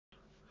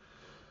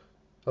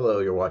Hello,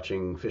 you're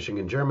watching Fishing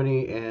in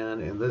Germany,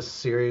 and in this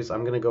series,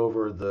 I'm going to go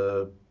over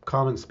the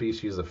common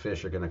species of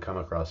fish you're going to come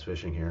across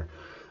fishing here.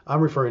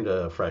 I'm referring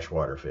to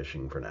freshwater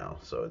fishing for now,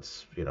 so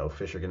it's,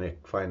 fish you're going to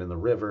find in the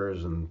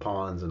rivers and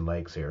ponds and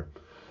lakes here.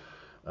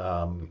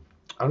 Um,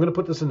 I'm going to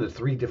put this into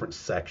three different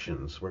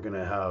sections. We're going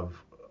to have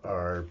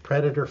our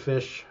predator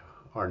fish,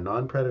 our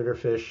non-predator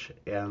fish,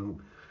 and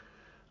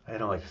I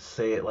don't like to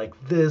say it like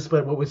this,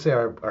 but what we say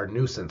are our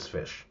nuisance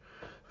fish.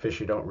 Fish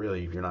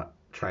you're not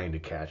trying to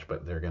catch,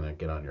 but they're going to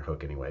get on your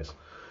hook anyways.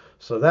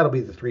 So that'll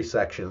be the three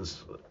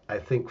sections. I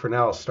think for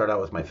now I'll start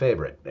out with my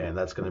favorite, and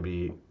that's going to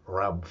be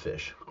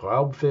Raubfisch.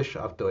 Raubfisch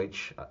auf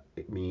Deutsch,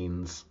 it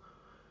means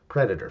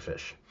predator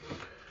fish.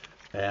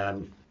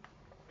 And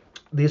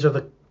these are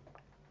the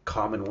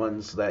common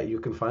ones that you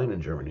can find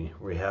in Germany.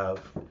 We have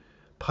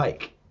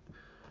pike.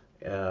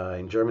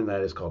 In German,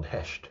 that is called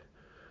Hecht.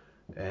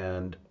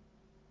 And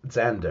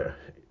Zander.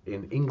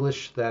 In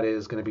English, that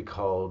is going to be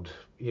called,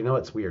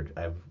 it's weird.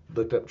 I've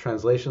looked up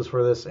translations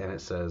for this, and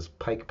it says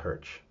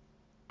Pike-Perch.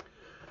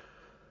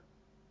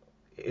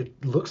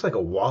 It looks like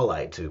a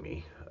walleye to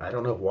me. I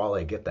don't know if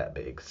walleye get that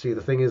big. See,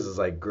 the thing is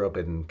I grew up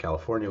in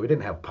California. We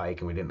didn't have pike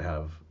and we didn't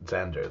have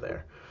zander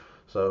there.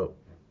 So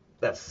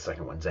that's the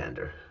second one,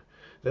 zander.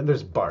 Then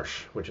there's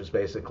barsch, which is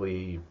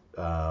basically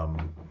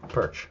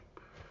perch.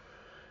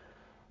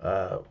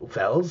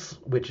 Wels,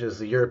 which is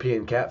the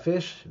European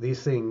catfish.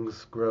 These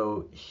things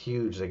grow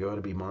huge. They grow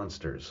to be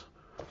monsters.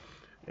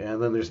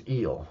 And then there's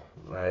eel.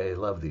 I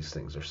love these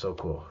things. They're so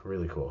cool,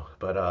 really cool.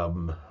 But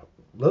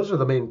those are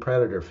the main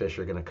predator fish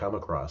you're going to come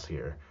across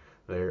here.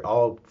 They're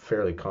all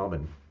fairly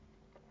common.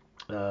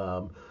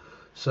 Um,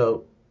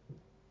 so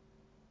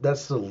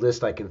that's the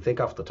list I can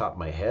think off the top of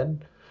my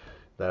head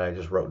that I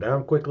just wrote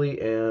down quickly,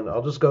 and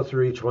I'll just go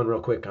through each one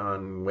real quick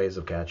on ways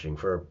of catching.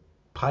 For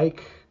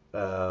pike,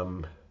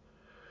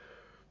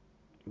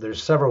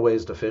 there's several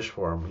ways to fish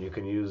for them. You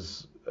can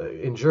use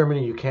in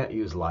Germany you can't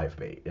use live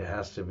bait. It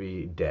has to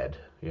be dead.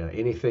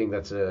 Anything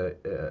that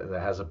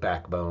has a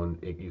backbone,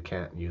 you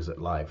can't use it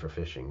live for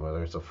fishing,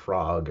 whether it's a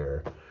frog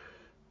or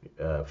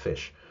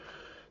fish.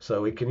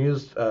 So we can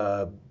use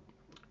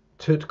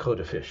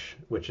tote fish,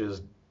 which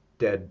is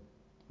dead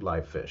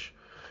live fish.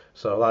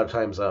 So a lot of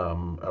times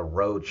a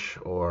roach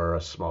or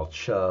a small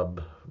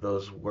chub,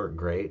 those work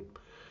great.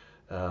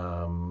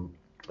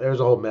 There's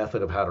a whole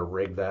method of how to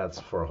rig that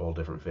for a whole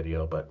different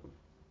video, but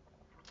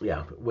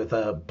yeah, with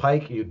a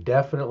pike, you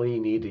definitely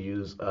need to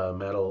use a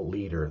metal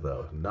leader,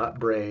 though, not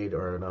braid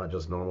or not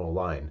just normal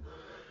line.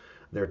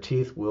 Their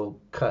teeth will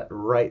cut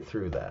right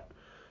through that.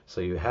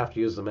 So you have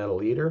to use the metal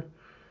leader.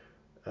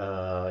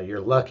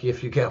 You're lucky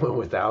if you get one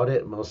without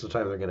it. Most of the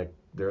time,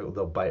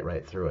 they'll bite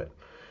right through it.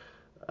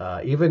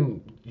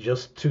 Even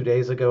just 2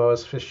 days ago, I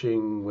was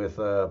fishing with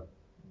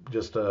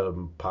just a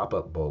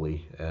pop-up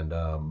bully, and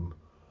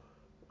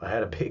I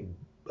had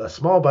a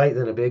small bite,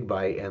 then a big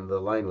bite, and the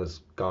line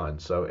was gone.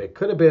 So it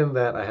could have been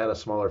that I had a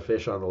smaller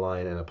fish on the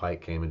line, and a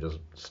pike came and just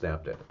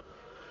snapped it,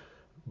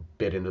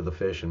 bit into the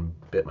fish, and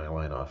bit my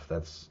line off.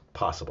 That's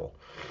possible.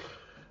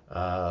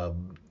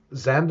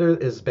 Zander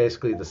is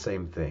basically the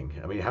same thing.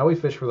 I mean, how we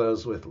fish for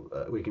those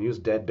we can use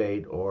dead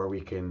bait, or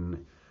we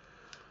can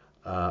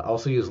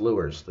also use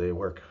lures. They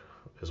work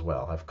as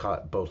well. I've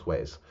caught both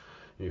ways.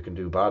 You can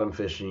do bottom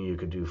fishing, you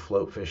could do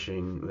float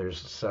fishing. There's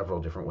several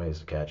different ways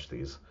to catch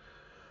these.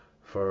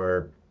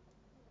 For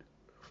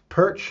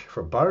perch,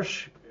 for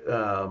barsch,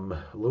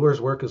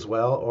 lures work as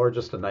well, or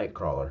just a night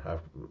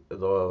crawler.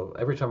 Though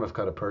every time I've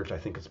caught a perch, I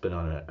think it's been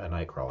on a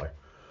night crawler.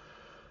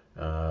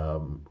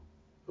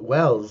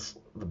 Wels,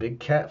 the big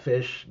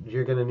catfish,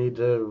 you're going to need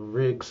to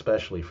rig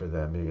specially for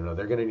them.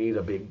 They're going to need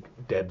a big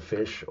dead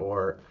fish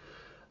or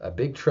a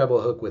big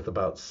treble hook with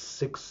about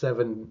 6,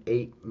 7,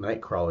 8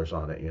 night crawlers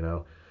on it.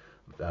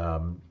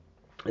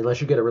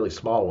 Unless you get a really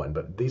small one,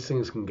 but these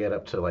things can get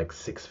up to like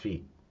 6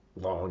 feet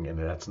long, and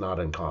that's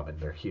not uncommon.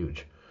 They're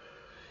huge.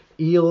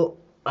 Eel,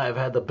 I've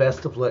had the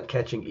best of luck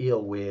catching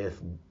eel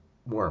with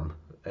worm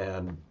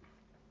and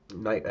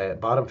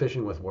bottom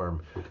fishing with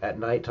worm. At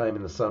nighttime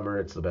in the summer,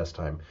 it's the best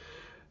time.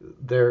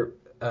 They're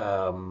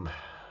I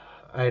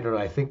don't know.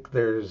 I think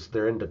they're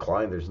in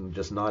decline. There's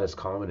just not as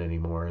common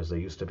anymore as they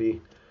used to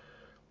be,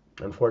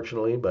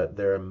 unfortunately. But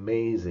they're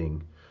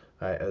amazing.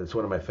 It's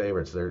one of my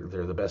favorites. They're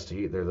the best to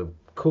eat. They're the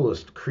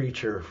coolest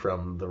creature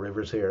from the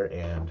rivers here,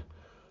 and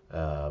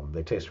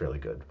they taste really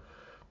good.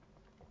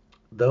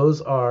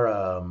 Those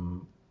are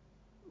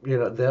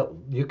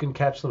you can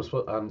catch them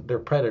on they're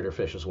predator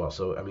fish as well.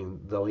 So I mean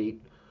they'll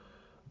eat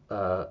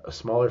a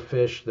smaller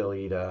fish. They'll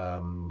eat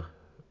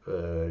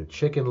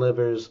chicken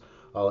livers,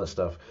 all that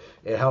stuff.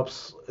 It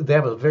helps. They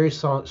have a very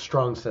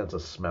strong sense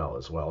of smell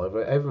as well.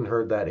 I've even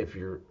heard that if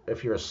you're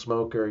a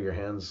smoker, your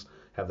hands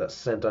have that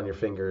scent on your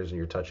fingers, and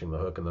you're touching the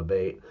hook and the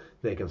bait,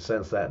 they can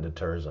sense that and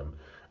deters them.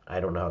 I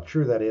don't know how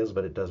true that is,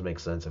 but it does make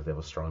sense if they have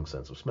a strong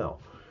sense of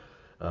smell.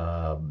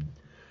 Um,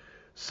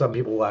 some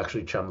people will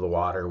actually chum the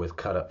water with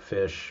cut up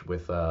fish,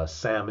 with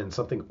salmon,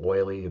 something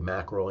oily,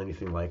 mackerel,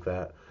 anything like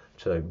that,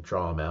 to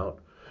draw them out.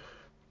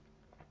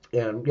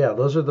 And yeah,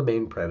 those are the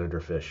main predator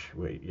fish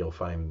you'll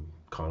find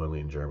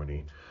commonly in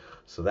Germany.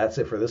 So that's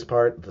it for this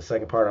part. The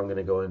second part, I'm going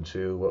to go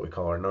into what we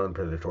call our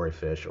non-predatory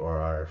fish, or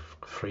our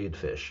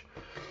Friedfisch.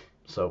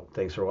 So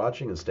thanks for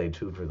watching, and stay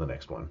tuned for the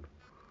next one.